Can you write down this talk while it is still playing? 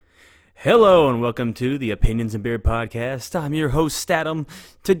Hello and welcome to the Opinions and Beer Podcast. I'm your host, Statham.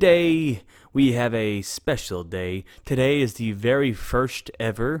 Today we have a special day. Today is the very first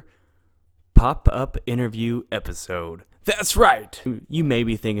ever pop-up interview episode. That's right! You may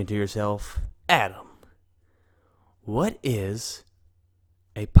be thinking to yourself, Adam, what is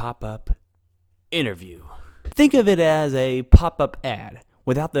a pop-up interview? Think of it as a pop-up ad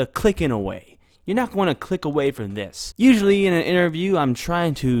without the clicking away. You're not going to click away from this. Usually in an interview, I'm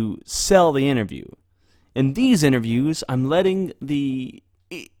trying to sell the interview. In these interviews, I'm letting the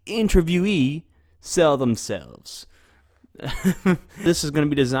interviewee sell themselves. This is going to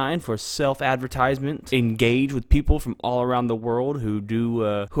be designed for self-advertisement, engage with people from all around the world who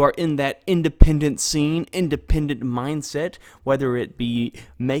are in that independent scene, independent mindset, whether it be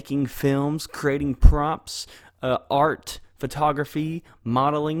making films, creating props, art, photography,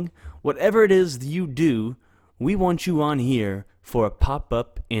 modeling, whatever it is you do, we want you on here for a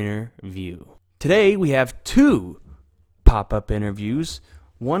pop-up interview. Today we have two pop-up interviews.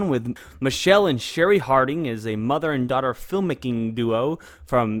 One with Michelle and Sherry Harding is a mother and daughter filmmaking duo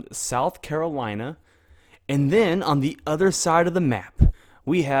from South Carolina. And then on the other side of the map,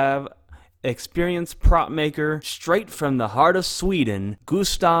 we have experienced prop maker straight from the heart of Sweden,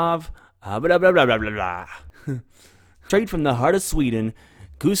 Gustav straight from the heart of Sweden,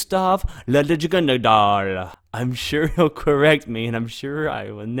 Gustav Ladejagundadal. I'm sure he'll correct me, and I'm sure I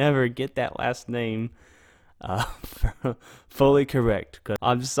will never get that last name fully correct.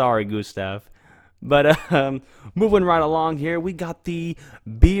 I'm sorry, Gustav. But moving right along here, we got the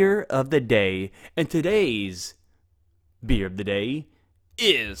beer of the day. And today's beer of the day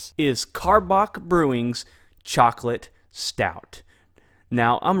is Karbach Brewing's Chocolate Stout.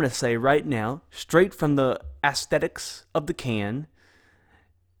 Now, I'm going to say right now, straight from the aesthetics of the can,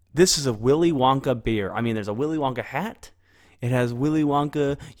 this is a Willy Wonka beer. I mean, there's a Willy Wonka hat. It has Willy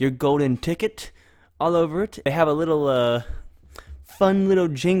Wonka, your golden ticket, all over it. They have a little fun little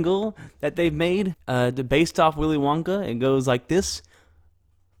jingle that they've made based off Willy Wonka. It goes like this.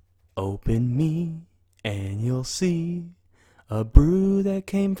 Open me and you'll see a brew that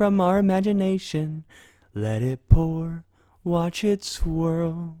came from our imagination. Let it pour, watch it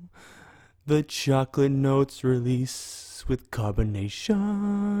swirl. The chocolate notes release with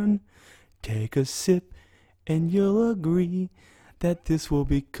carbonation. Take a sip and you'll agree that this will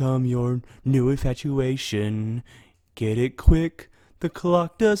become your new infatuation. Get it quick, the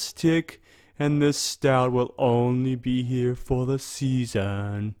clock does tick, and this stout will only be here for the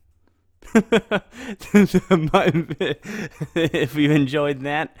season. If you enjoyed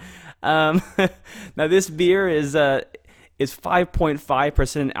that. Now this beer is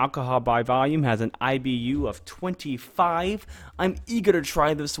 5.5% alcohol by volume, has an IBU of 25. I'm eager to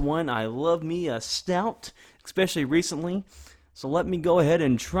try this one. I love me a stout, especially recently. So let me go ahead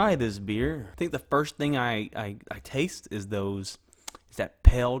and try this beer. I think the first thing I taste is that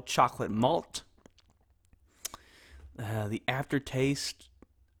pale chocolate malt. The aftertaste,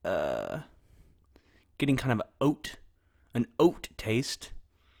 getting kind of an oat taste.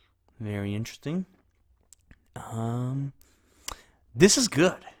 Very interesting. This is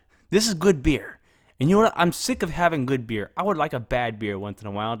good. This is good beer. And you know what? I'm sick of having good beer. I would like a bad beer once in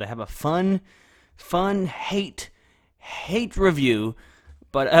a while to have a fun hate review.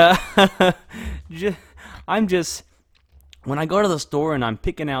 But I'm just, when I go to the store and I'm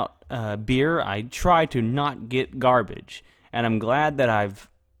picking out beer, I try to not get garbage. And I'm glad that I've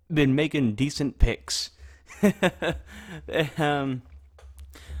been making decent picks. I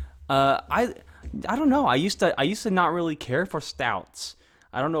don't know. I used to not really care for stouts.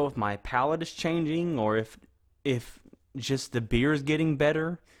 I don't know if my palate is changing or if just the beer is getting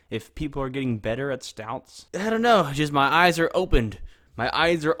better. If people are getting better at stouts. I don't know. Just my eyes are opened. My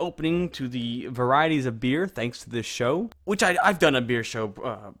eyes are opening to the varieties of beer thanks to this show, which I've done a beer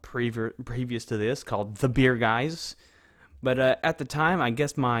show previous to this called The Beer Guys. But at the time, I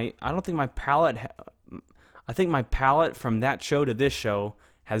think my palate from that show to this show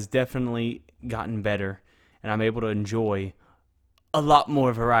has definitely gotten better, and I'm able to enjoy a lot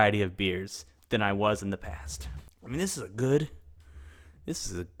more variety of beers than I was in the past. I mean, this is a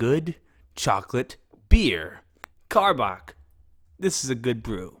good chocolate beer. Karbach. This is a good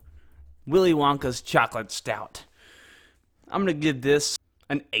brew. Willy Wonka's Chocolate Stout. I'm going to give this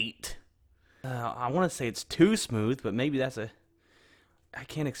an 8. I want to say it's too smooth, but maybe I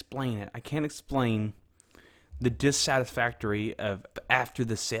can't explain it. I can't explain the dissatisfactory of after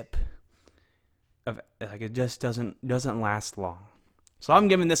the sip. It just doesn't last long. So I'm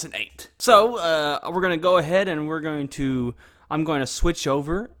giving this an 8. So we're going to go ahead and I'm going to switch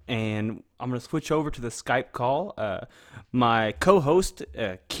over, and I'm going to switch over to the Skype call. My co-host,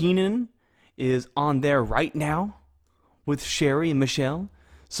 Keenan, is on there right now with Sherry and Michelle.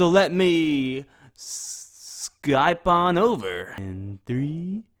 So let me Skype on over. In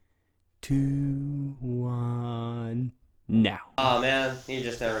 3, 2, 1, now. Oh man, you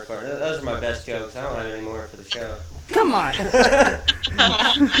just never recorded. Those are my best jokes. I don't have any more for the show. Come on.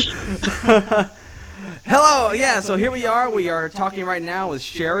 Hello, yeah, so here we are. We are talking right now with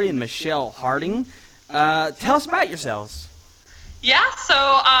Sherry and Michelle Harding. Tell us about yourselves. Yeah,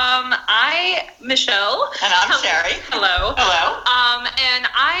 so Michelle. And I'm Sherry. Hello. Hello. And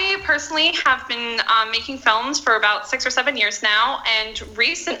I personally have been making films for about 6 or 7 years now. And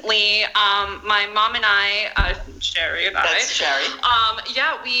recently, my mom and I, Sherry and That's Sherry.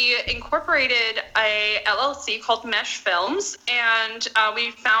 We incorporated a LLC called Mesh Films, and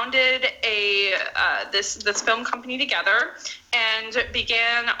we founded this film company together, and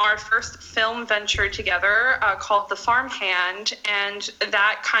began our first film venture together called The Farmhand, and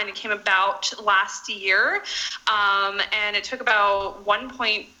that kind of came about last year, and it took about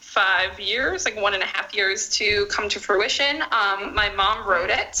 1.5 years, like 1.5 years to come to fruition. My mom wrote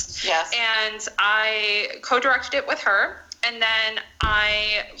it, Yes. and I co-directed it with her. And then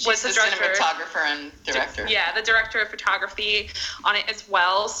I was She's the director. cinematographer and director. Yeah, the director of photography on it as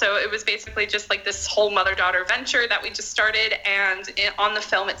well. So it was basically just like this whole mother-daughter venture that we just started. And on the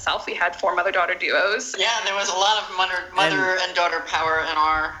film itself, we had 4 mother-daughter duos. Yeah, there was a lot of mother and daughter power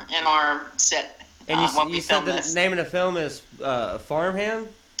in our set. And when you we said filmed the this. name of the film is Farmhand?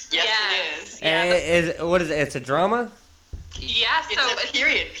 Yes, Yeah. it is. Yeah. What is it? It's a drama? Yeah, so It's a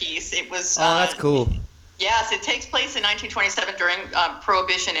period piece. It was. Oh, that's cool. Yes, it takes place in 1927 during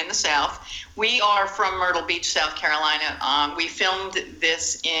Prohibition in the South. We are from Myrtle Beach, South Carolina. We filmed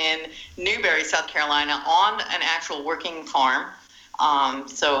this in Newberry, South Carolina, on an actual working farm.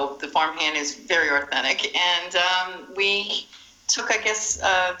 So the farmhand is very authentic. And we took, I guess,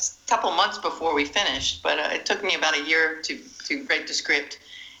 a couple months before we finished, but it took me about a year to write the script.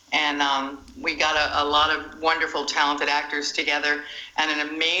 And we got a lot of wonderful, talented actors together and an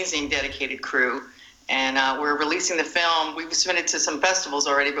amazing, dedicated crew. And we're releasing the film. We've submitted to some festivals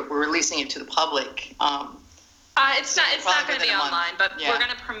already, but we're releasing it to the public. it's not going to be online, but we're going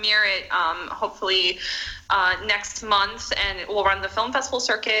to premiere it hopefully next month, and we'll run the film festival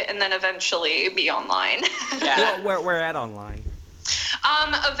circuit, and then eventually be online. Yeah. Where at online?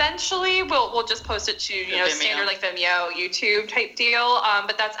 Eventually, we'll just post it to Vimeo. standard like Vimeo, YouTube type deal.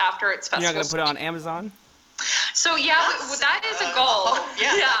 But that's after it's festival. You're not going to put it on Amazon? So that is a goal.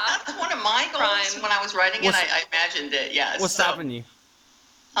 That's one of my goals. Prime. When I was writing it, I imagined it. Yeah. What's stopping you?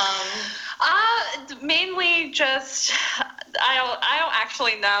 Mainly just I don't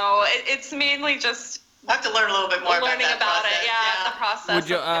actually know. It's mainly just I have to learn a little bit more learning about it. that The process. Would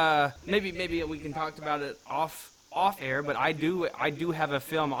you maybe we can talk about it off air, but I do have a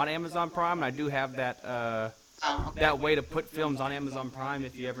film on Amazon Prime, and I do have that way to put films on Amazon Prime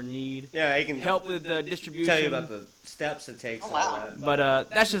if you ever need Yeah, he can help with the distribution. tell you about the steps it takes. Oh, wow. And all that. But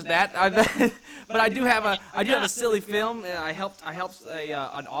that's just that. But I do have a silly film. And I helped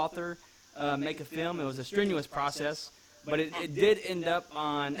an author make a film. It was a strenuous process, but it did end up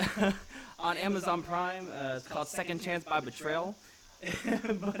on on Amazon Prime. It's called Second Chance by Betrayal.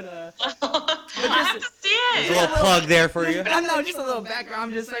 but I have to see There's a it. little plug there for you. I know, just a little background.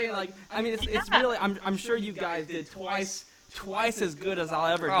 I'm just saying, like, I mean, it's really. I'm sure you guys did twice as good as I'll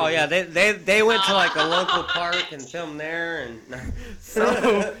ever do. Oh yeah, they went to like a local park and filmed there, and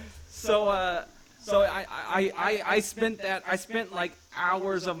So I spent like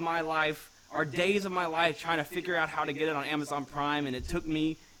hours of my life or days of my life trying to figure out how to get it on Amazon Prime, and it took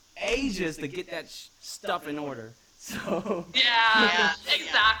me ages to get that stuff in order. So Yeah,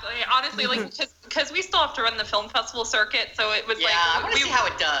 exactly. Honestly, like, because we still have to run the film festival circuit, so it was Yeah, I want to see how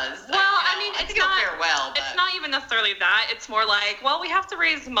it does. Well, I mean, I it's think it'll not fare well. It's not even necessarily that. It's more like, well, we have to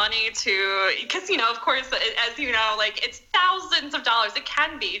raise money because of course, as you know, like, it's thousands of dollars. It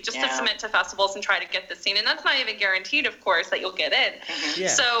can be just to Yeah. submit to festivals and try to get the scene, and that's not even guaranteed, of course, that you'll get in. Yeah.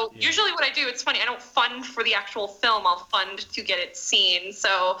 So usually, what I do, it's funny. I don't fund for the actual film. I'll fund to get it seen.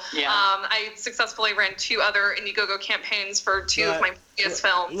 So Yeah. I successfully ran 2 other Indiegogo campaigns for 2 of my previous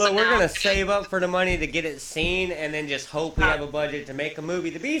films. Look, and we're now- gonna save up for the money to get it seen, and then just hope we have a budget to make a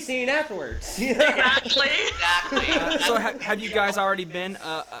movie to be seen afterwards. Exactly. Exactly. so have you guys already been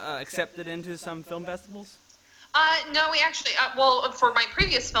accepted into some film festivals? No, we actually, well, for my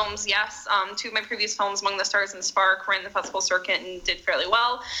previous films, yes. Two of my previous films, Among the Stars and Spark, ran the festival circuit and did fairly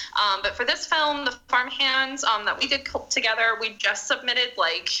well. But for this film, The Farmhands, that we did together, we just submitted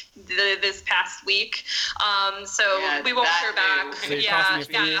this past week. So we won't hear back. So you're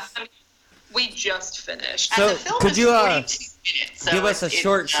crossing your fingers? We just finished. So And the film could is you 42 minutes, so give us a it's-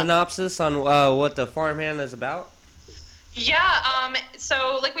 short synopsis on what The Farmhand is about? Yeah,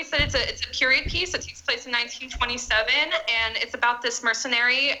 so like we said, it's a period piece that takes place in 1927, and it's about this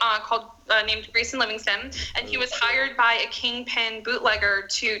mercenary named Grayson Livingston, and he was hired by a kingpin bootlegger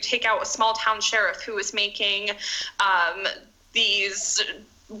to take out a small town sheriff who was making these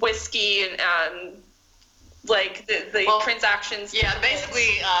whiskey and transactions. Yeah, basically,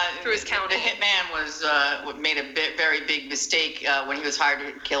 through his county. The hitman made a very big mistake when he was hired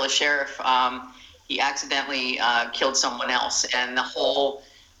to kill a sheriff. He accidentally killed someone else, and the whole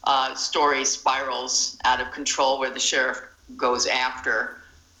story spirals out of control where the sheriff goes after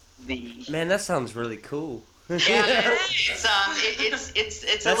the. Man, that sounds really cool. Yeah,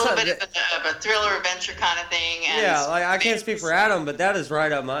 it's a little bit of a thriller adventure kind of thing. And Yeah, like I can't speak for Adam, but that is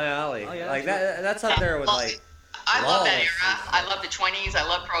right up my alley. Oh, yeah, like that's up there with like. I love that Laws era. and I love the 20s. I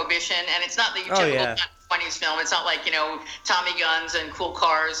love Prohibition, and it's not the Oh, typical yeah. 20s film. It's not like Tommy guns and cool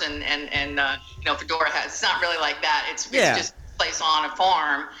cars and fedora hats. It's not really like that. It's just a place on a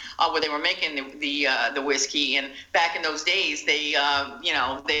farm where they were making the whiskey. And back in those days, they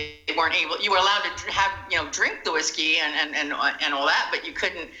weren't able. You were allowed to have drink the whiskey and all that, but you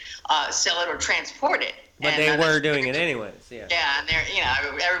couldn't sell it or transport it. But And, they were that's- doing it anyways. Yeah. Yeah,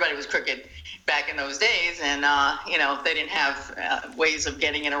 and everybody was crooked back in those days, and they didn't have ways of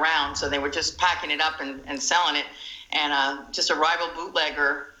getting it around, so they were just packing it up and selling it. And just a rival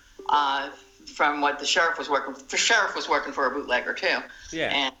bootlegger from what the sheriff was working. The sheriff was working for a bootlegger too.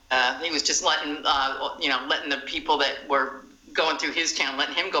 Yeah. And he was just letting the people that were going through his town,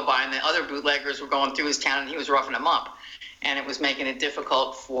 letting him go by, and the other bootleggers were going through his town, and he was roughing them up, and it was making it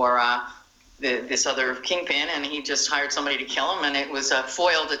difficult for. This other kingpin, and he just hired somebody to kill him, and it was a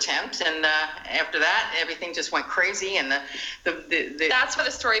foiled attempt. And after that, everything just went crazy. And That's where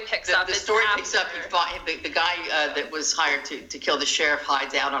the story picks up. the It's story picks up. after. The guy that was hired to kill the sheriff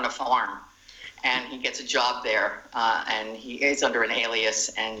hides out on a farm, and he gets a job there, and he is under an alias,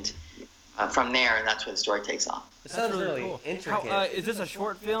 and from there, and that's where the story takes off. It sounds really cool. intricate. How, is this a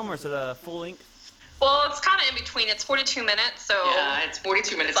short film or is it a full length? Well, it's kind of in between. It's 42 minutes, so Yeah, it's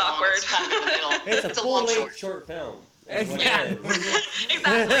 42 minutes It's long. awkward. It's kind of in the middle. it's a long full-length short film. That's what Yeah. it is.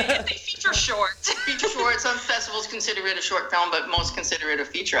 exactly. It's a feature short. Feature short. Some festivals consider it a short film, but most consider it a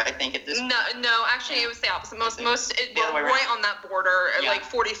feature. I think at this. No, actually, it was the opposite. Most The other way right around. on that border. Yeah. Like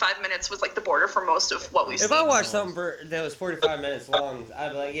 45 minutes was like the border for most of what we've seen. If I watched something that was 45 minutes long, I'd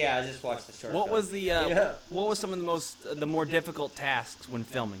be like, yeah, I just watched the short What film. was the Yeah. what was some of the more difficult tasks when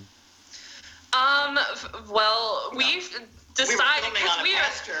filming? Well, we've decided filming because on a we are.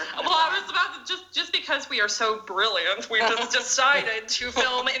 pasture. Well, I was about to just because we are so brilliant, we just decided to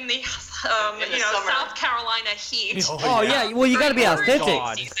film in the summer. South Carolina heat. Oh yeah, well you got to be During authentic.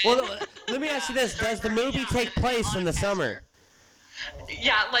 hurricane season. Well, let me ask you this: does the movie take place in the summer?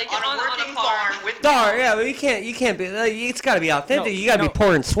 Yeah, like On a working a farm. farm with. No, yeah, but you can't be. It's got to be authentic. No, you got to no. be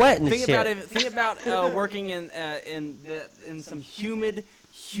pouring sweat and Think shit. about it. Think about working in some humid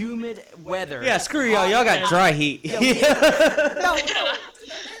weather. Yeah, screw y'all. Y'all got dry heat.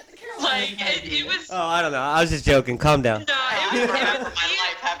 Like it was. Oh, I don't know. I was just joking. Calm down. No, I've it was, never it in was my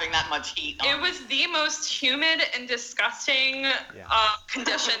life having that much heat. It was the most humid and disgusting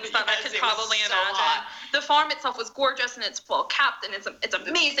conditions that I Yes, could it was probably so imagine. hot. The farm itself was gorgeous and it's well kept and it's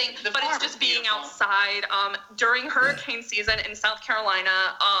amazing, the but farm it's just is being beautiful. outside during hurricane season in South Carolina.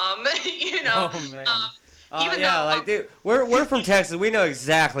 Oh, man. Even yeah, though, like dude, we're from Texas. We know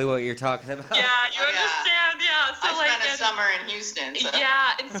exactly what you're talking about. yeah, you Oh, yeah. understand, yeah. So I like, spent a and- summer in Houston. So.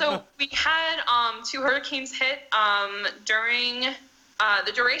 Yeah, and so we had 2 hurricanes hit during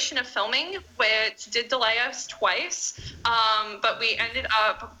the duration of filming, which did delay us twice, but we ended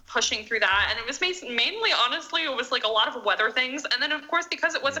up pushing through that, and it was mainly, honestly, it was like a lot of weather things, and then of course,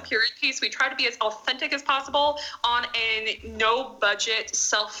 because it was a period piece, we tried to be as authentic as possible on a no-budget,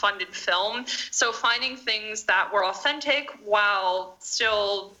 self-funded film, so finding things that were authentic while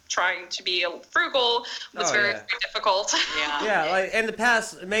still trying to be frugal was Oh, very, yeah. very difficult. Yeah. Yeah, like in the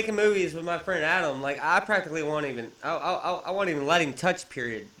past, making movies with my friend Adam, like I practically won't even, I won't even let him touch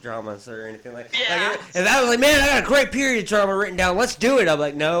period dramas or anything like. Yeah. Like if I was like, man, I got a great period drama written down, let's do it. I'm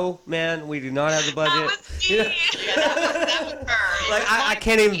like, no, man, we do not have the budget. That was me. You know? Yeah, that was her. Like I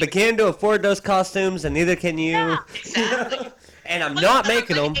can't even begin to afford those costumes, and neither can you. Yeah, exactly. and I'm not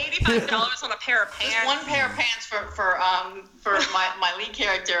making them. $85 on a pair of pants. Just one pair of pants for my lead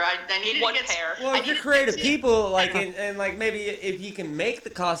character. I needed One to get pair. Well, if you're creative people, like, and like maybe if you can make the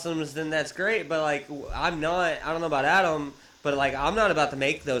costumes, then that's great. But like, I'm not. I don't know about Adam, but like, I'm not about to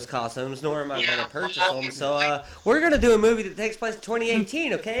make those costumes, nor am I going to purchase them. So we're gonna do a movie that takes place in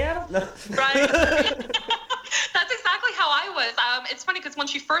 2018. Okay, Adam? No. Right. That's exactly how I was. It's funny because when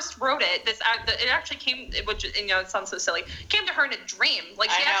she first wrote it, it actually came, which it sounds so silly, came to her in a dream. Like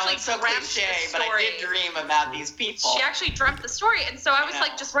she actually it's so dreamt cliche, the but story. I did dream about these people. She actually dreamt the story, and so I was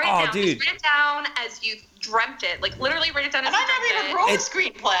like, just write it down. Dude. Just write it down as you dreamt it. Like literally write it down as And you I dreamt never it. even wrote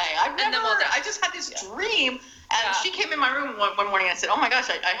a screenplay. I just had this dream. And Yeah. she came in my room one morning and I said, oh my gosh,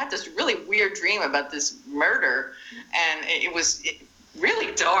 I had this really weird dream about this murder. And it was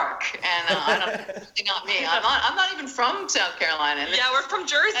really dark. And really not me. I'm not even from South Carolina. And Yeah, we're from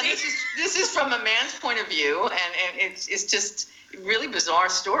Jersey. and this is from a man's point of view. And it's just a really bizarre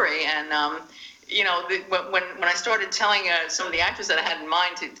story. And, when I started telling some of the actors that I had in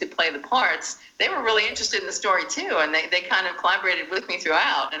mind to play the parts, they were really interested in the story too. And they kind of collaborated with me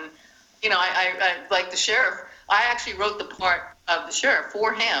throughout. And, I like the sheriff. I actually wrote the part of the sheriff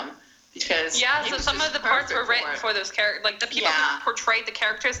for him because so some of the parts were written for those characters. Like the people who portrayed the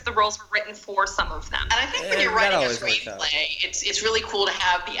characters, the roles were written for some of them. And I think when you're writing a screenplay, it's really cool to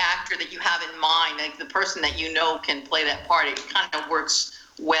have the actor that you have in mind, like the person that you know can play that part. It kind of works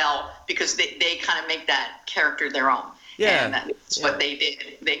well because they kind of make that character their own. Yeah. And that's what they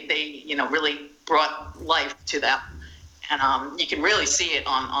did. They really brought life to that. And you can really see it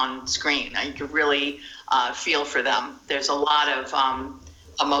on screen. You can really feel for them. There's a lot of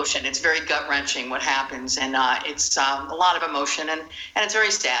emotion. It's very gut-wrenching what happens, and it's a lot of emotion, and it's very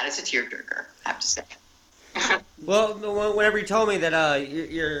sad. It's a tearjerker, I have to say. Well, whenever you told me that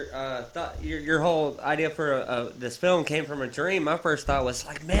your whole idea for this film came from a dream, my first thought was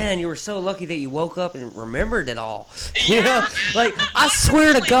like, man, you were so lucky that you woke up and remembered it all. You know, like I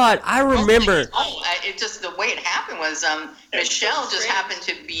swear to God, I remember. It just the way it happened was Michelle just happened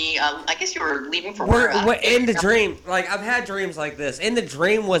to be. I guess you were leaving for work. In the dream, like I've had dreams like this. In the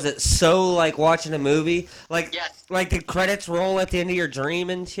dream, was it so like watching a movie, like like the credits roll at the end of your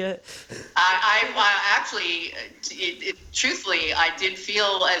dream and shit? I actually, truthfully, I did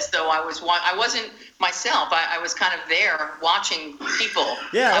feel as though I wasn't myself. I was kind of there watching people.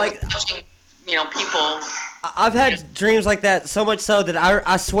 Yeah, I was watching, people. I've had dreams like that, so much so that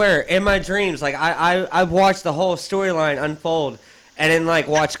I swear, in my dreams, like I've watched the whole storyline unfold, and then like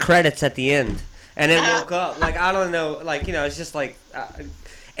watch credits at the end, and then woke up. Like I don't know, like it's just like.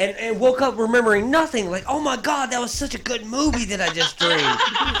 And woke up remembering nothing. Like, oh my God, that was such a good movie that I just dreamed.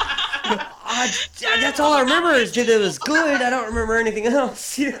 That's all I remember is that it was good. I don't remember anything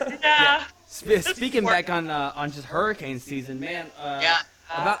else. Yeah. Speaking back on just hurricane season, man.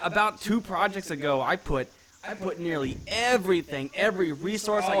 About 2 projects ago, I put nearly everything, every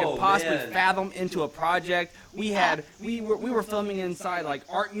resource I could possibly fathom into a project. We were filming inside like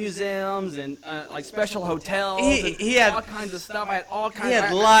art museums and like special hotels. He had all kinds of stuff. I had all kinds. He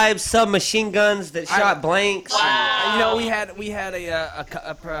had live submachine guns that shot blanks. Wow. We had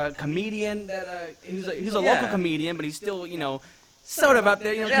a comedian that he's a local comedian, but he's still sort of up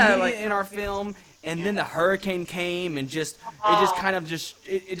there, comedian in our film. And then the hurricane came and just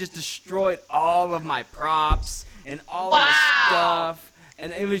destroyed all of my props and all of the stuff.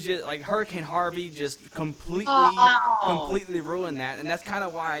 And it was just like Hurricane Harvey just completely ruined that. And that's kind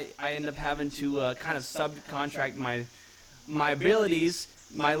of why I ended up having to kind of subcontract my abilities,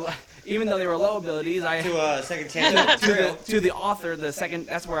 even though they were low abilities, to Second Chance to the author.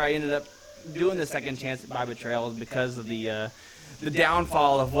 That's where I ended up doing the Second Chance by Betrayal, because of the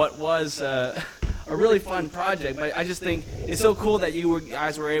downfall of what was a really fun project. But I just think it's so cool that you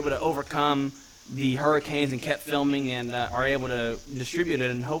guys were able to overcome the hurricanes and kept filming and are able to distribute it.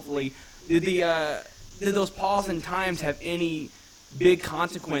 And hopefully, did those pauses in times have any big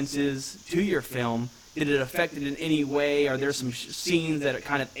consequences to your film? Did it affect it in any way? Are there some scenes that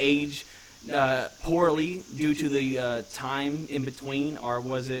kind of age poorly due to the time in between, or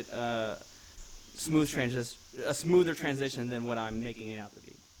was it a smoother transition than what I'm making it out to be?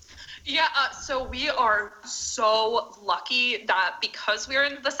 Yeah, so we are so lucky that because we're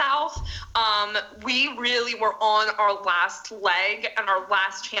in the South, we really were on our last leg and our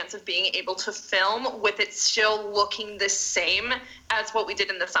last chance of being able to film with it still looking the same as what we did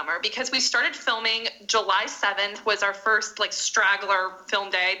in the summer, because we started filming July 7th was our first straggler film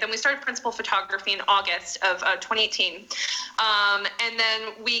day. Then we started principal photography in August of 2018. And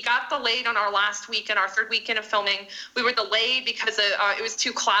then we got delayed on our last week and our third weekend of filming. We were delayed because it was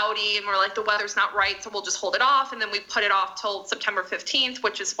too cloudy foggy, and we're like, the weather's not right, so we'll just hold it off. And then we put it off till September 15th,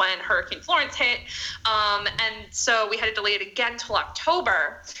 which is when Hurricane Florence hit. And so we had to delay it again till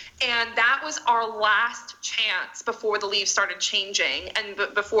October. And that was our last chance before the leaves started changing and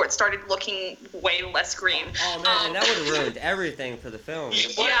before it started looking way less green. Oh man, that would have ruined everything for the film. We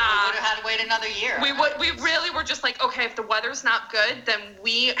would have had to wait another year. We really were just like, okay, if the weather's not good, then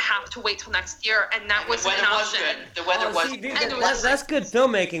we have to wait till next year, and that wasn't an option. The weather was see, good. dude, that's good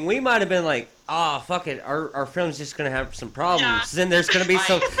filmmaking. We might have been like, fuck it, our film's just gonna have some problems. Yeah. Then there's gonna be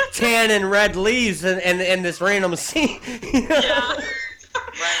some tan and red leaves and this random scene. Yeah.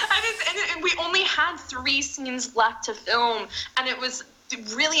 Right. And we only had 3 scenes left to film, and it was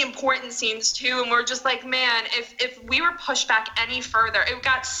really important scenes too. And we're just like, man, if we were pushed back any further, it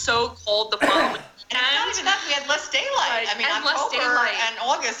got so cold the following weekend. And not even that, we had less daylight. I mean, and less October daylight. and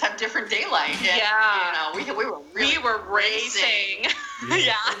August have different daylight. And, Yeah. you know, we were really We were racing.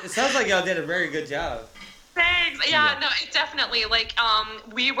 Yeah. It sounds like y'all did a very good job. Thanks. Yeah, no, it definitely, like,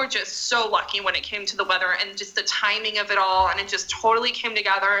 we were just so lucky when it came to the weather and just the timing of it all, and it just totally came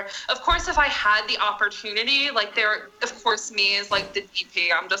together. Of course, if I had the opportunity, like, of course, me as, like, the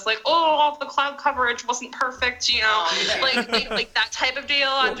DP, I'm just like, oh, the cloud coverage wasn't perfect, you know, like that type of deal.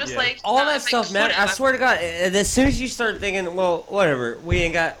 I'm just like, All no, that if stuff, man. I swear to God, as soon as you start thinking, well, whatever, we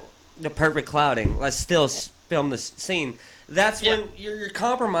ain't got the perfect clouding, let's still film this scene. That's when you're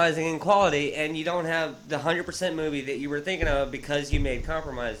compromising in quality, and you don't have the 100% movie that you were thinking of because you made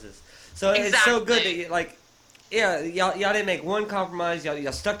compromises. So it's so good that you, like, y'all didn't make one compromise.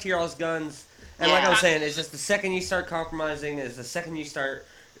 Y'all stuck to y'all's guns. And like I was saying, it's just the second you start compromising is the second you start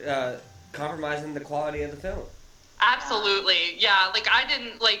compromising the quality of the film. Absolutely. Yeah, like I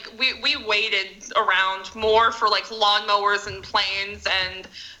didn't, like, we waited around more for, like, lawnmowers and planes and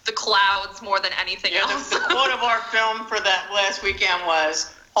the clouds more than anything else. The quote of our film for that last weekend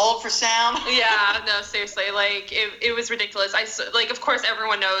was, hold for sound. Yeah, no, seriously, like, it was ridiculous. Like, of course,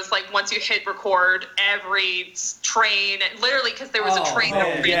 everyone knows, like, once you hit record, every train, literally, because there was a train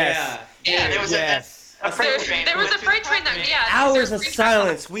that There was a freight train. There was a freight train that, hours of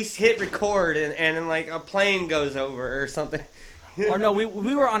silence. We hit record, and like a plane goes over or something. Or no, we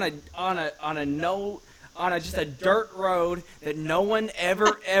were on just a dirt road that no one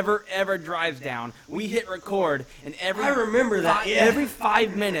ever drives down. We hit record, and I remember that. Every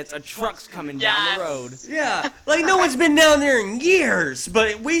 5 minutes, a truck's coming down the road. Yeah, like no one's been down there in years,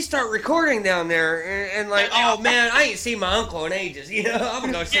 but we start recording down there, and like, oh man, I ain't seen my uncle in ages. You know, I'm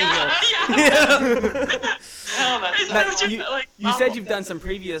gonna go see him. You said you've done some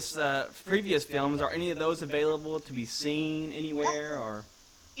previous films. Are any of those available to be seen anywhere, or?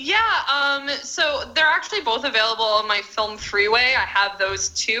 Yeah, so they're actually both available on my Film Freeway. I have those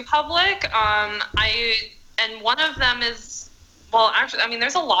 2 public. And one of them is, well, actually, I mean,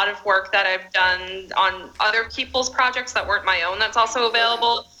 there's a lot of work that I've done on other people's projects that weren't my own that's also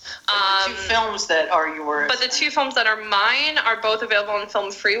available. The 2 films that are yours. But the 2 films that are mine are both available on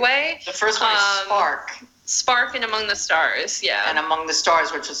Film Freeway. The first one is Spark and Among the Stars, yeah. And Among the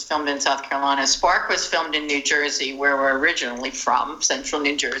Stars, which was filmed in South Carolina. Spark was filmed in New Jersey, where we're originally from, central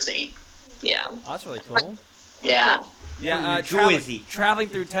New Jersey. Yeah. Oh, that's really cool. Yeah. Yeah, traveling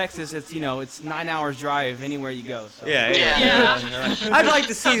through Texas, it's 9 hours drive anywhere you go. So. Yeah. I'd like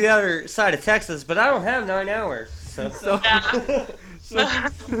to see the other side of Texas, but I don't have 9 hours.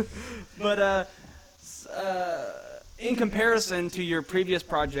 Yeah. In comparison to your previous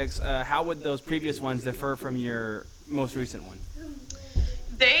projects, how would those previous ones differ from your most recent one?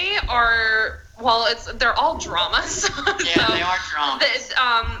 They are, well, they're all dramas. Yeah, they are dramas.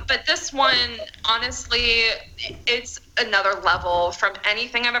 But this one, honestly, it's another level from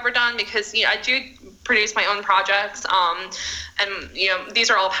anything I've ever done because I do produce my own projects, and these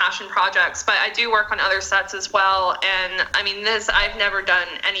are all passion projects. But I do work on other sets as well. And I mean, I've never done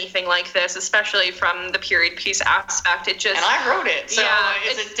anything like this, especially from the period piece aspect. It just and I wrote it, so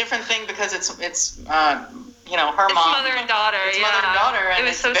it's a different thing because it's her it's mom. Mother and daughter. It's mother and daughter, and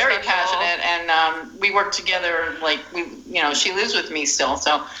it's so very special. passionate. And we work together. Like she lives with me still,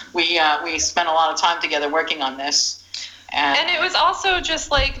 so we spent a lot of time together working on this. And it was also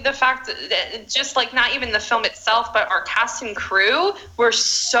just like the fact that just like not even the film itself, but our cast and crew were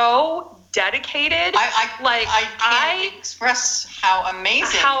so dedicated. I can't express how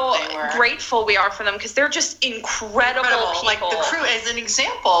amazing they were. How grateful we are for them because they're just incredible people. Like the crew, as an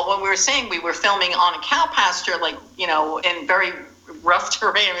example, when we were saying we were filming on a cow pasture, in very rough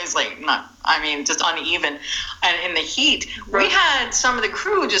terrain. It was like just uneven, and in the heat, we had some of the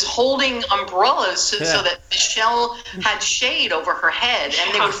crew just holding umbrellas so that Michelle had shade over her head,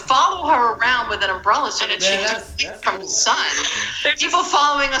 and they would follow her around with an umbrella so that she was from the sun. People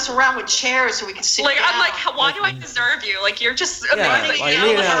following us around with chairs so we could sit down. I'm like, why do I deserve you? Like, you're just me and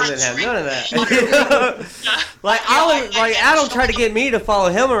Adam didn't have none of that. Like Adam tried to get me to follow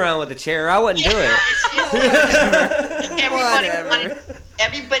him around with a chair. I wouldn't do it.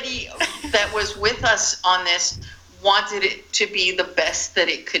 Everybody that was with us on this wanted it to be the best that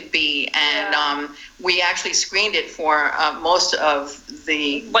it could be, and we actually screened it for most of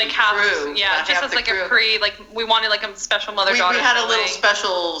the crew. Just as like a pre, like we wanted like a special mother-daughter. We had a little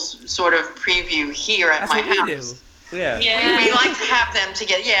special sort of preview here at my house. Yeah. We like to have them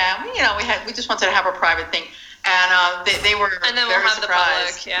together. Yeah, we just wanted to have a private thing. And they were very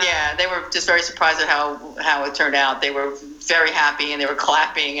surprised. They were just very surprised at how it turned out. They were very happy and they were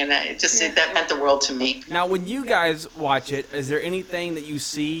clapping, and that meant the world to me. Now, when you guys watch it, is there anything that you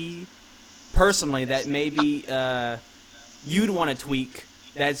see personally that maybe you'd want to tweak?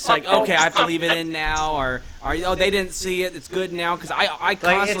 That's like, okay, I have to leave it in now, or they didn't see it, it's good now, because I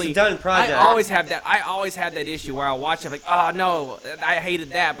constantly, it's a done project. I always have that issue where I'll watch it like, oh no, I hated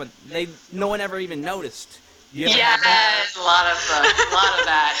that, but no one ever even noticed. Yeah, a lot of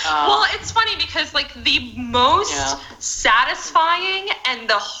that. Well, it's funny because like the most satisfying and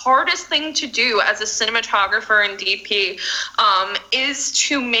the hardest thing to do as a cinematographer and DP is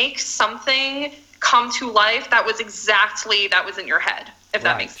to make something come to life that was in your head, if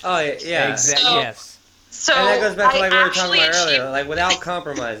that makes sense. Oh yeah, exactly. Yes. So and that goes back to like we were talking about earlier, like without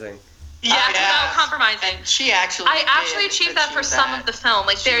compromising. Without compromising. And I actually achieved that for some of the film.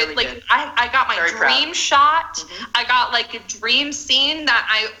 Like really I got my dream shot. Mm-hmm. I got like a dream scene that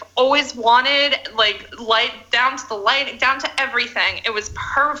I always wanted, like light down to everything. It was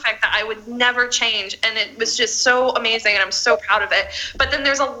perfect that I would never change, and it was just so amazing, and I'm so proud of it. But then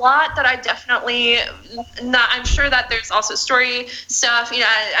there's a lot that I definitely I'm sure that there's also story stuff.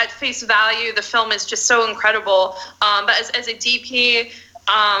 At face value, the film is just so incredible. But as a DP,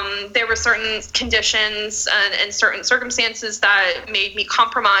 there were certain conditions and certain circumstances that made me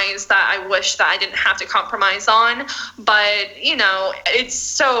compromise that I wish that I didn't have to compromise on. But, it's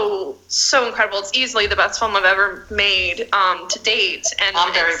so incredible. It's easily the best film I've ever made to date. And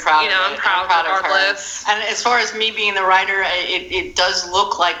I'm very proud of it. I'm proud regardless. Of her. And as far as me being the writer, it does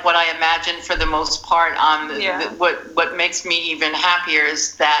look like what I imagined for the most part. What makes me even happier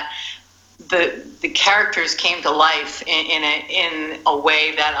is that the characters came to life in a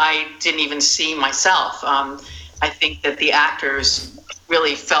way that I didn't even see myself. I think that the actors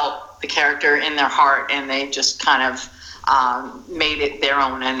really felt the character in their heart, and they just kind of made it their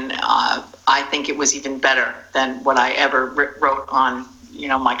own. And I think it was even better than what I ever wrote on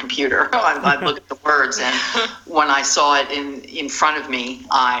my computer. I look at the words, and when I saw it in front of me,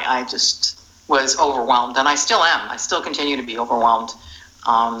 I just was overwhelmed, and I still am. I still continue to be overwhelmed.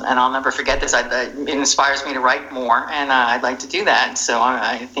 And I'll never forget this. It inspires me to write more, and I'd like to do that. So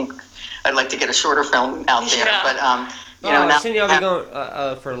I think I'd like to get a shorter film out there. Yeah. But now shouldn't y'all be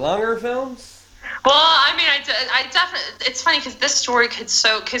going for longer films? Well, I mean, I definitely. It's funny because this story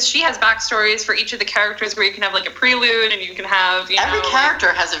because she has backstories for each of the characters where you can have like a prelude and you can have every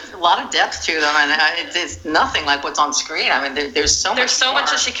character has a lot of depth to them, and it's nothing like what's on screen. I mean, there's so much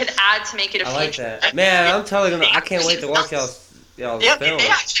that she could add to make it a feature. I like that, man. I'm totally gonna. I can't wait to watch y'all's. Yeah, they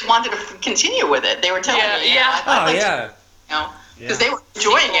actually wanted to continue with it. They were telling me. Because they were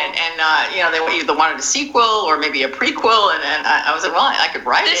enjoying it, and they either wanted a sequel or maybe a prequel, and I was like, well, I could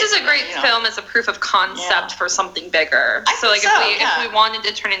write it. This is a great film as a proof of concept for something bigger. If we wanted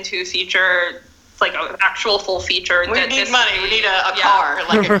to turn into a feature, like an actual full feature, we need money. We need a car.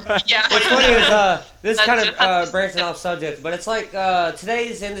 What's funny is this kind of branching off subject, but it's like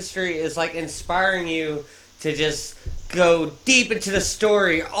today's industry is like inspiring you to just go deep into the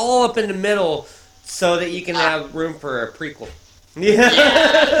story, all up in the middle, so that you can have room for a prequel.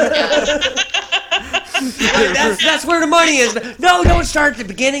 That's where the money is. No, don't start at the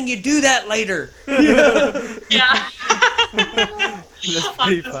beginning. You do that later. That's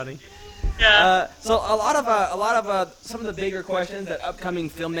pretty funny. Yeah. So a lot of some of the bigger questions that upcoming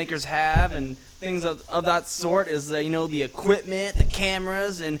filmmakers have and things of that sort is the equipment, the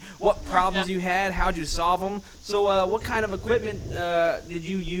cameras, and what problems you had, how'd you solve them. So what kind of equipment did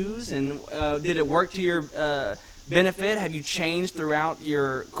you use, and did it work to your benefit? Have you changed throughout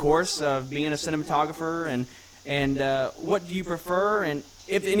your course of being a cinematographer, and what do you prefer? And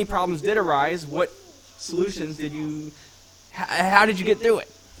if any problems did arise, what solutions did you? How did you get through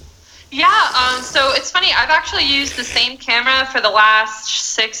it? Yeah, so it's funny. I've actually used the same camera for the last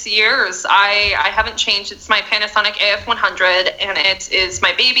 6 years. I haven't changed. It's my Panasonic AF100, and it is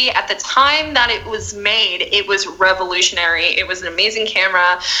my baby. At the time that it was made, it was revolutionary. It was an amazing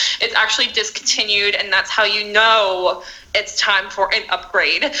camera. It's actually discontinued, and that's how you know it's time for an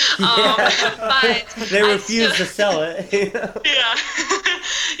upgrade. But They refuse to sell it. yeah,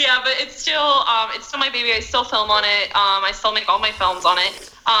 yeah, but it's still my baby. I still film on it. I still make all my films on it.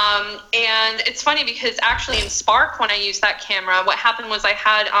 And it's funny because actually in Spark, when I used that camera, what happened was I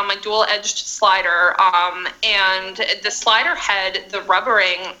had my dual-edged slider, and the slider head, the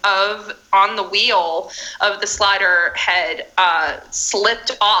rubbering on the wheel of the slider head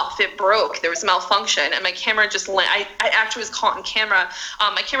slipped off. It broke. There was a malfunction, and my camera just I actually was caught in camera.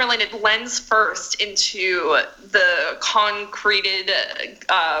 My camera landed lens first into the concreted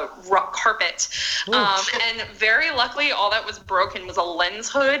rock carpet, and very luckily, all that was broken was a lens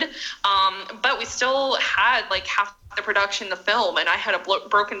hood, but we still had like half the production to film, and I had a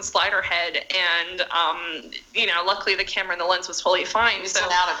broken slider head, and luckily the camera and the lens was fully fine. You so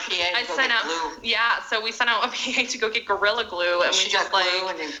sent out a PA to go get glue. Yeah, so we sent out a PA to go get Gorilla Glue, and She we got just glue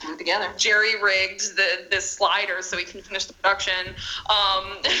and then glued together. jerry rigged the slider so we can finish the production. You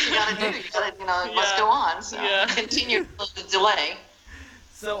gotta do. You gotta, it must go on. So continue the delay.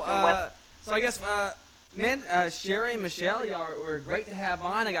 So, so I guess, Sherry and Michelle, y'all were great to have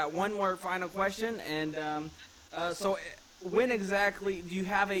on. I got one more final question, and so when exactly do you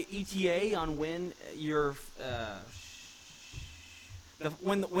have a ETA on when your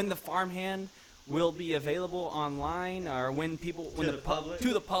when the farmhand will be available online, or when people To the public?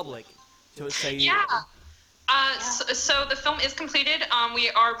 to the public to say So the film is completed. We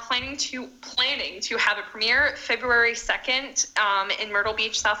are planning to have a premiere February 2nd in Myrtle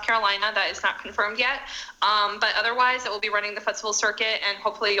Beach, South Carolina. That is not confirmed yet. But otherwise, it will be running the festival circuit, and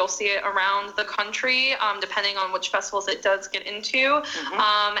hopefully you'll see it around the country, depending on which festivals it does get into.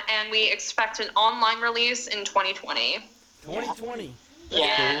 And we expect an online release in 2020. 2020.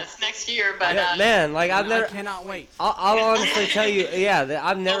 Yes, next year. But Man, like I've I never. cannot wait. I'll honestly tell you,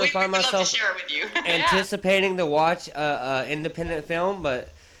 I've never we found would love to myself share it with you. anticipating to watch a independent film, but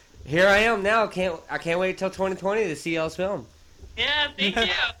here I am now. I can't wait till 2020 to see y'all's film. Yeah, thank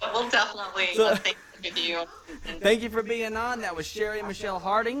you. We'll definitely So- think with you. And Thank you for being on. That was Sherry and Michelle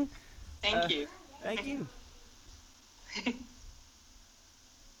Harding. thank you. Thank you. Yeah,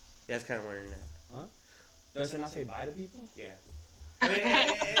 it's kind of weird now. Does it not say bye to people? Yeah. I mean,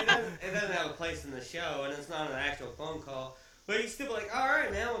 it doesn't have a place in the show, and it's not an actual phone call. But you still be like, all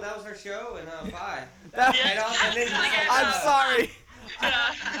right, man, well, that was our show, and bye. And then you like, I'm sorry.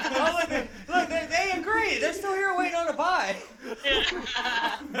 oh, look, they agree. They're still here waiting on a bye.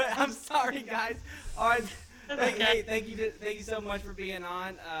 I'm sorry, guys. All right. Thank you so much for being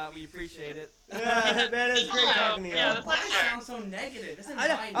on. We appreciate it. Man, it's great talking to you. Yeah, Why does it sound so negative? Isn't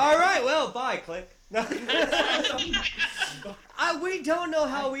All right, well, bye, click. No. We don't know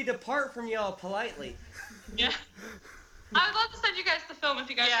how we depart from y'all politely. Yeah. I would love to send you guys the film if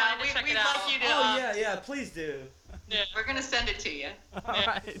you guys Yeah, wanted to check we'd it out. like you to. Oh, yeah, please do. We're gonna send it to you. All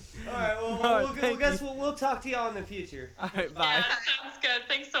right. All right, well, All right, thank you. we'll talk to y'all in the future. All right. Yeah, Bye. sounds good.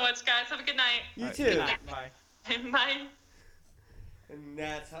 Thanks so much, guys. Have a good night. You All right, too. good night. Bye. Bye. And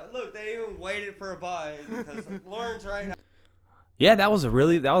that's how. Look, they even waited for a bye because Lauren's right now. Yeah, that was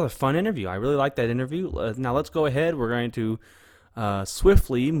a fun interview. I really liked that interview. Now let's go ahead. We're going to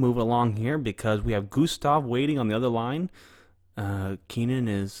swiftly move along here because we have Gustav waiting on the other line. Keenan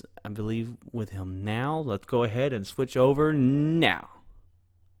is, I believe, with him now. Let's go ahead and switch over now.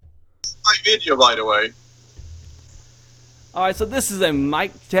 My video, by the way. All right, so this is a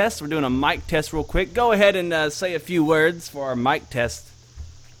mic test. We're doing a mic test real quick. Go ahead and say a few words for our mic test.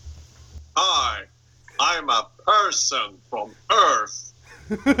 Hi, I'm a person from Earth.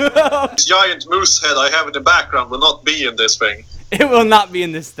 This giant moose head I have in the background will not be in this thing. It will not be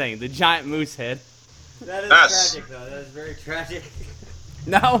in this thing, the giant moose head. That is Yes. tragic, though. That is very tragic.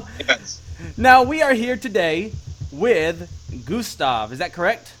 Now, Yes. now we are here today with Gustav. Is that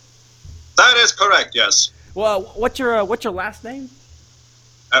correct? That is correct, yes. Well, what's your last name?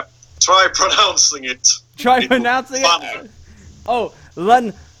 Try pronouncing it. Try It will pronouncing be funny. it. Oh,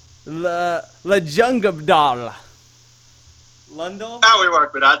 Lajungabdal. Lundell? Now we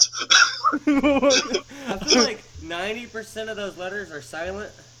work with that. I feel like 90% of those letters are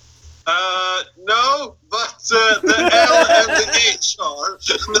silent. No, but the L and the H are.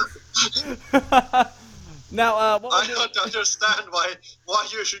 Now, what I we're doing- don't understand why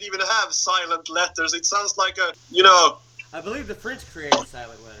you should even have silent letters. It sounds like I believe the French created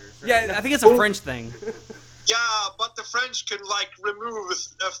silent letters. Right? yeah, I think it's a French thing. Yeah, but the French can like remove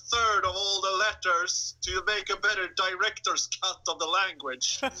a third of all the letters to make a better director's cut of the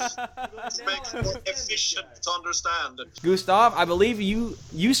language. To make it more efficient to understand. Gustav, I believe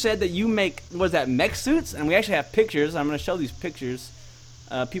you said that you make, was that mech suits? And we actually have pictures. I'm going to show these pictures.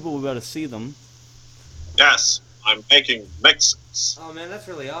 People will be able to see them. Yes, I'm making mixes. Oh man, that's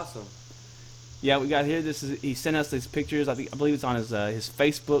really awesome. Yeah, we got here. He sent us these pictures. I believe it's on his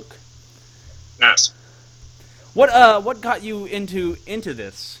Facebook. Yes. What got you into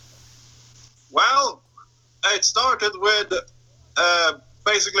this? Well, it started with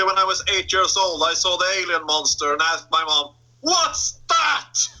basically when I was 8 years old. I saw the alien monster and asked my mom, "What's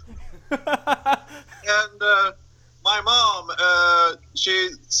that?" And my mom, she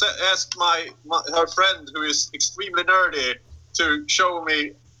asked her friend, who is extremely nerdy, to show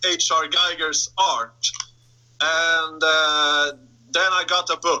me H.R. Geiger's art, and then I got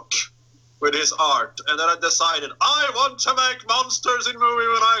a book with his art, and then I decided I want to make monsters in movie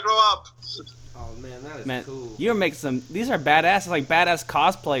when I grow up. Oh man, that is cool. You're making some. These are badass. It's like badass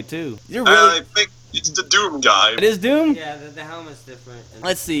cosplay too. You're really. I think it's the Doom guy. It is Doom. Yeah, the helmet's different. And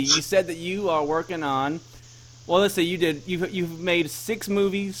Let's see. You said that you are working on. Well, let's see. You've made 6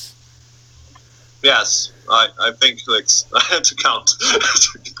 movies. Yes, I think like I had to count.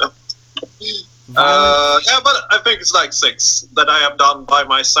 Yeah, but I think it's like 6 that I have done by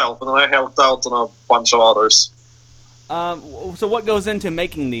myself, and I helped out on a bunch of others. So what goes into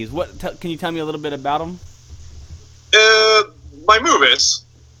making these? Can you tell me a little bit about them? My movies.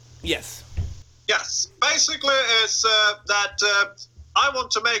 Yes. Yes, basically it's that I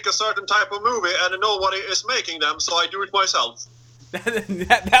want to make a certain type of movie, and nobody is making them, so I do it myself.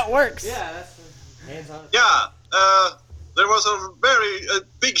 that works. yeah, that's hands-on. Yeah, there was a very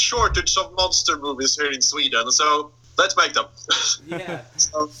big shortage of monster movies here in Sweden, so let's make them. Yeah.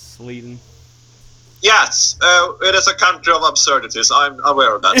 Sweden. Yes, it is a country of absurdities. I'm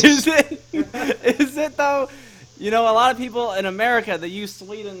aware of that. Is it? Is it though? You know, a lot of people in America, they use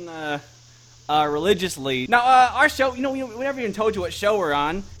Sweden religiously. Now, our show, you know, we never even told you what show we're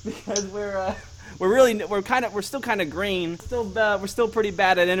on because we're still kind of green. We're still pretty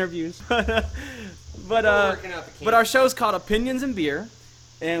bad at interviews. But our show's called Opinions and Beer,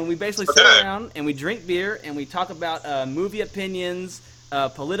 and we basically sit around and we drink beer and we talk about movie opinions,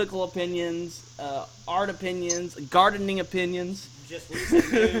 political opinions, art opinions, gardening opinions. Just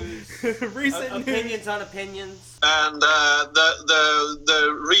recent news. Recent opinions on opinions. And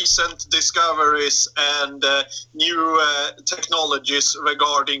the recent discoveries and new technologies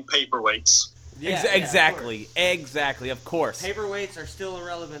regarding paperweights. Yeah, Exactly, of course. Paperweights are still a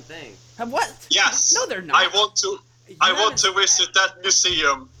relevant thing. What? Yes. No, they're not. I want to visit that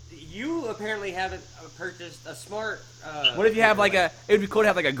museum. You apparently haven't purchased a smart. What if you have like it would be cool to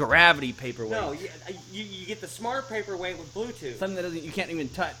have like a gravity paperweight. No, you get the smart paperweight with Bluetooth. Something that you can't even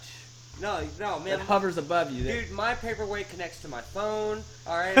touch. No, man. It hovers above you. Dude, my paperweight connects to my phone.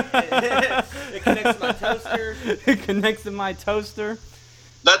 All right, it connects to my toaster. It connects to my toaster.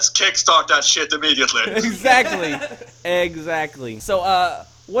 Let's kickstart that shit immediately. Exactly. So,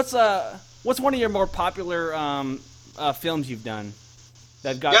 what's one of your more popular films you've done?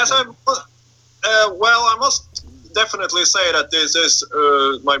 That got. Yes, well, I must definitely say that this is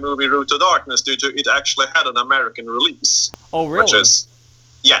my movie Root to Darkness due to it actually had an American release. Oh, really? Which is,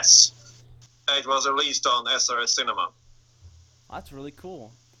 yes. It was released on SRS Cinema. That's really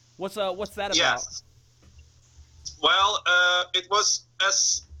cool. What's that about? Yes. Well, it was,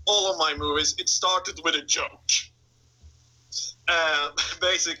 as all of my movies, it started with a joke.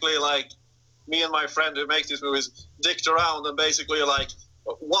 Basically, like, me and my friend who makes these movies dicked around and basically, like,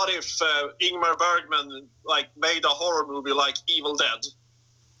 what if Ingmar Bergman, like, made a horror movie like Evil Dead?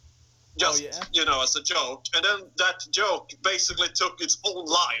 Just, you know, as a joke. And then that joke basically took its own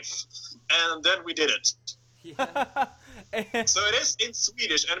life. And then we did it. Yeah. So it is in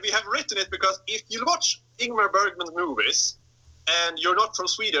Swedish, and we have written it because if you watch Ingmar Bergman's movies and you're not from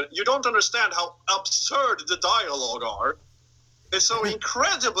Sweden, you don't understand how absurd the dialogue are. It's so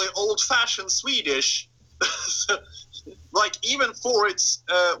incredibly old-fashioned Swedish. Like, even for its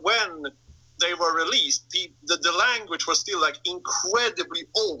when they were released, the language was still like incredibly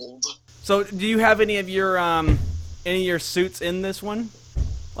old. So, do you have any of your suits in this one?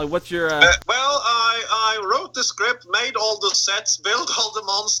 Like, what's your? Well, I wrote the script, made all the sets, built all the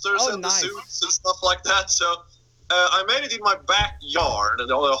monsters and nice. the suits and stuff like that. So I made it in my backyard,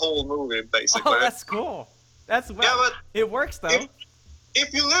 the whole movie basically. Oh, that's cool. But it works though.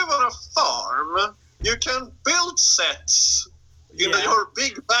 If you live on a farm, you can build sets in your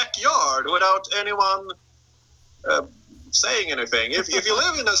big backyard without anyone saying anything. If you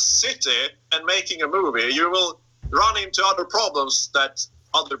live in a city and making a movie, you will run into other problems that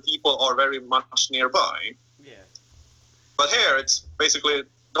other people are very much nearby. Yeah. But here, it's basically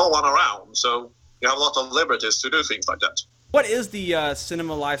no one around, so you have a lot of liberties to do things like that. What is the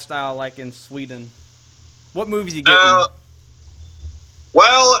cinema lifestyle like in Sweden? What movies you get?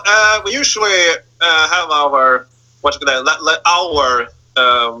 We usually have our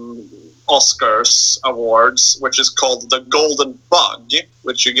Oscars awards, which is called the Golden Bug,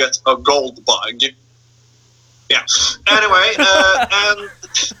 which you get a gold bug. Yeah. Anyway, and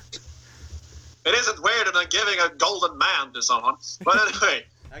it isn't weird than giving a golden man to someone, but anyway,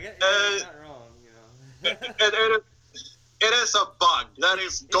 I guess it's not wrong, you know. it is a bug that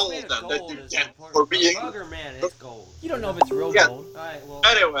is golden that you get for being. Bug or man, it's gold. You don't know if it's real Yeah. gold. Alright, well.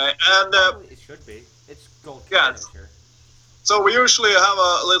 Anyway, and It should be. It's gold. Yeah. Sure. so we usually have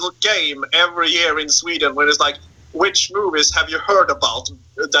a little game every year in Sweden where it's like, which movies have you heard about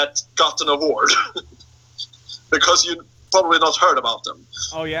that got an award? Because you probably not heard about them.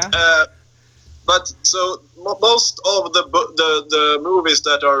 Oh yeah. But so most of the movies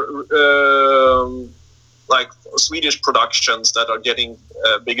that are like Swedish productions that are getting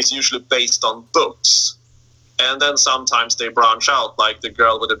big is usually based on books, and then sometimes they branch out, like the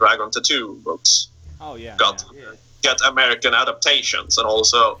Girl with the Dragon Tattoo books Oh yeah. got yeah. get American adaptations, and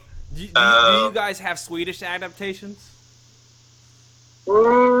also Do you guys have Swedish adaptations?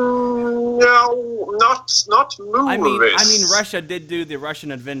 no, not movies. I mean, Russia did do the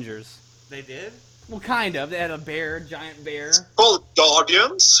Russian Avengers. They did? Well, kind of. They had a bear, giant bear. Called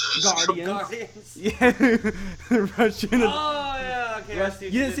Guardians. Guardians. Guardians? Yeah, Russian. Oh, yeah, okay. I see what You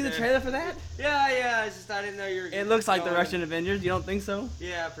you didn't see the did trailer for that? there. Yeah, I didn't know you were. It looks like the going- Russian Avengers. You don't think so?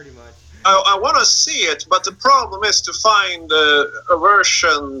 Yeah, pretty much. I want to see it, but the problem is to find a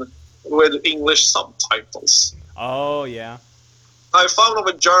version with English subtitles. Oh yeah. I found them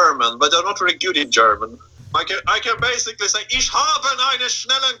in German, but they're not really good in German. I can basically say, Ich habe einen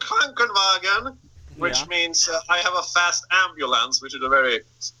schnellen Krankenwagen, which Yeah. means I have a fast ambulance, which is a very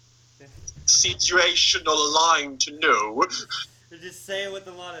situational line to know. You're just saying with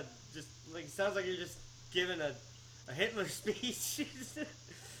a lot of sounds like you're just giving a Hitler speech.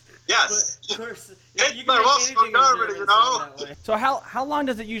 Yes. But, of course, Hitler you can make was anything in from Germany, German you know? sound that way. So how long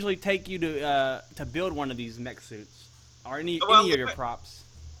does it usually take you to build one of these mech suits, or any Well, of your props?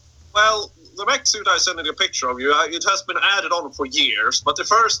 Well, the mech suit I sent you a picture of you, it has been added on for years, but the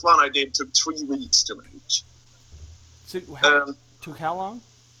first one I did took 3 weeks to make. So took how long?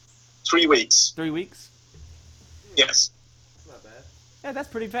 3 weeks. 3 weeks? Yes. Not bad. Yeah, that's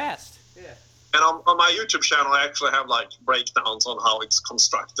pretty fast. Yeah. And on my YouTube channel, I actually have like breakdowns on how it's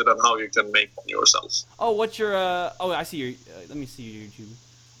constructed and how you can make one yourself. Oh, what's your oh, I see your let me see your YouTube.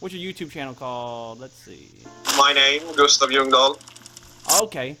 What's your YouTube channel called? Let's see. My name, Gustav Ljungdahl.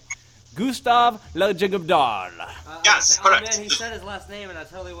 Okay. Gustav Ljungdahl. Yes, Oh correct. man, he said his last name and I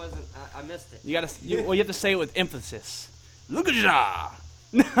totally wasn't. I missed it. You gotta you have to say it with emphasis. Ljungdahl.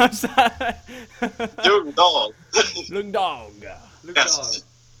 No, I'm sorry. Ljungdahl. Ljungdahl. Luke Yes. Dog.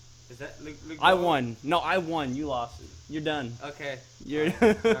 Is that Luke I Dog? won. No, I won. You lost. You're done. Okay. You're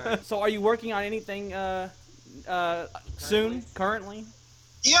Alright. So are you working on anything soon? Currently?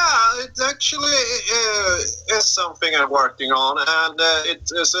 Yeah, it actually is something I'm working on, and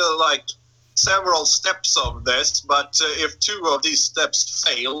it is like several steps of this, but if 2 of these steps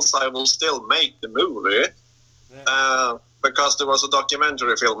fails, I will still make the movie. Because there was a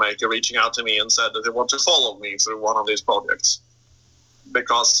documentary filmmaker reaching out to me and said that they want to follow me through one of these projects.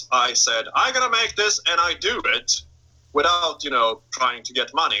 Because I said, I'm gonna make this, and I do it without, trying to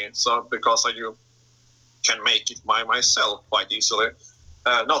get money. So, because I can make it by myself quite easily.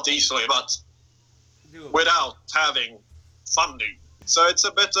 Not easily, but Doable. without having funding. So it's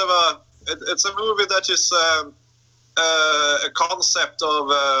a bit of it's a movie that is a concept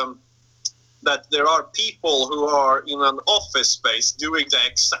of that there are people who are in an office space doing the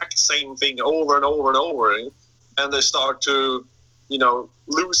exact same thing over and over and over, and they start to,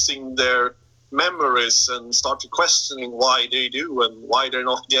 losing their memories and start to questioning why they do and why they're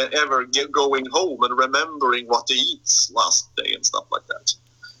not ever going home and remembering what they eat last day and stuff like that.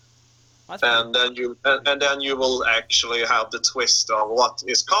 That's And then you will actually have the twist of what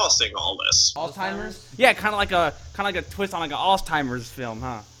is causing all this. Alzheimer's? Yeah, kind of like a twist on like an Alzheimer's film,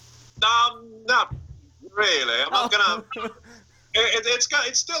 huh? Not really. I'm not gonna.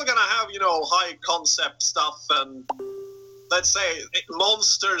 It's still gonna have high concept stuff, and let's say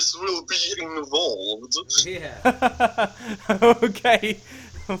monsters will be involved. Yeah. Okay.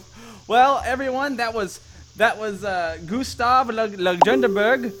 Well, everyone, that was Gustav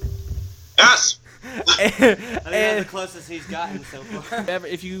Ljungberg. Yes. I think that's the closest he's gotten so far.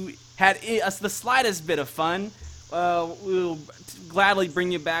 If you had us the slightest bit of fun, we'll gladly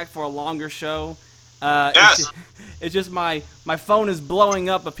bring you back for a longer show. Yes. It's just my phone is blowing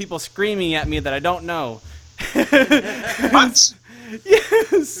up of people screaming at me that I don't know. What? Yeah,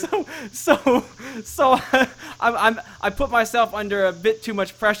 so I put myself under a bit too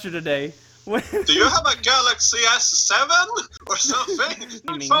much pressure today. Do you have a Galaxy S7 or something?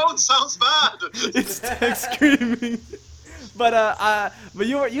 My phone sounds bad. It's text screaming. But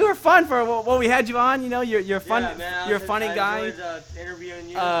you were fun for what we had you on. You know, you're fun. Yeah, man, you're a funny I guy. enjoyed, interviewing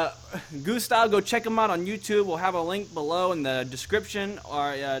you. Gustav, go check him out on YouTube. We'll have a link below in the description,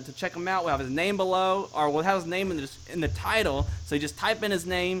 or to check him out. We'll have his name below, or we'll have his name in the title. So you just type in his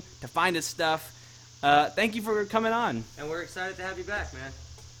name to find his stuff. Thank you for coming on. And we're excited to have you back, man.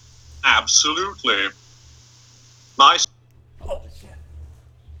 Absolutely. Nice. Oh shit.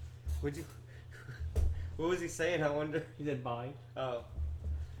 Would you? What was he saying? I wonder. He said bye. Oh.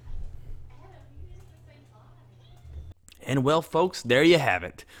 And well, folks, there you have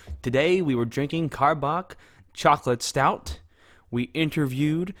it. Today we were drinking Karbach Chocolate Stout. We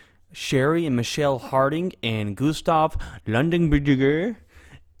interviewed Sherry and Michelle Harding and Gustav Lundenberger.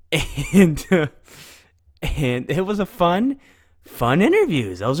 And it was a fun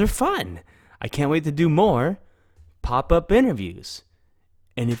interviews. Those are fun. I can't wait to do more pop-up interviews.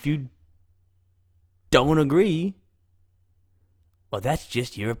 And if you don't agree, well, that's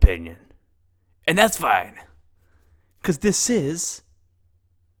just your opinion. And that's fine. Because this is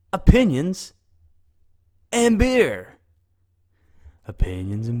Opinions and Beer.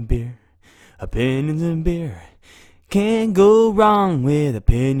 Opinions and beer. Opinions and beer. Can't go wrong with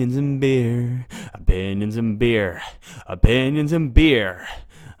opinions and beer. Opinions and beer. Opinions and beer.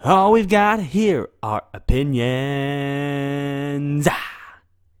 All we've got here are opinions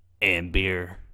and beer.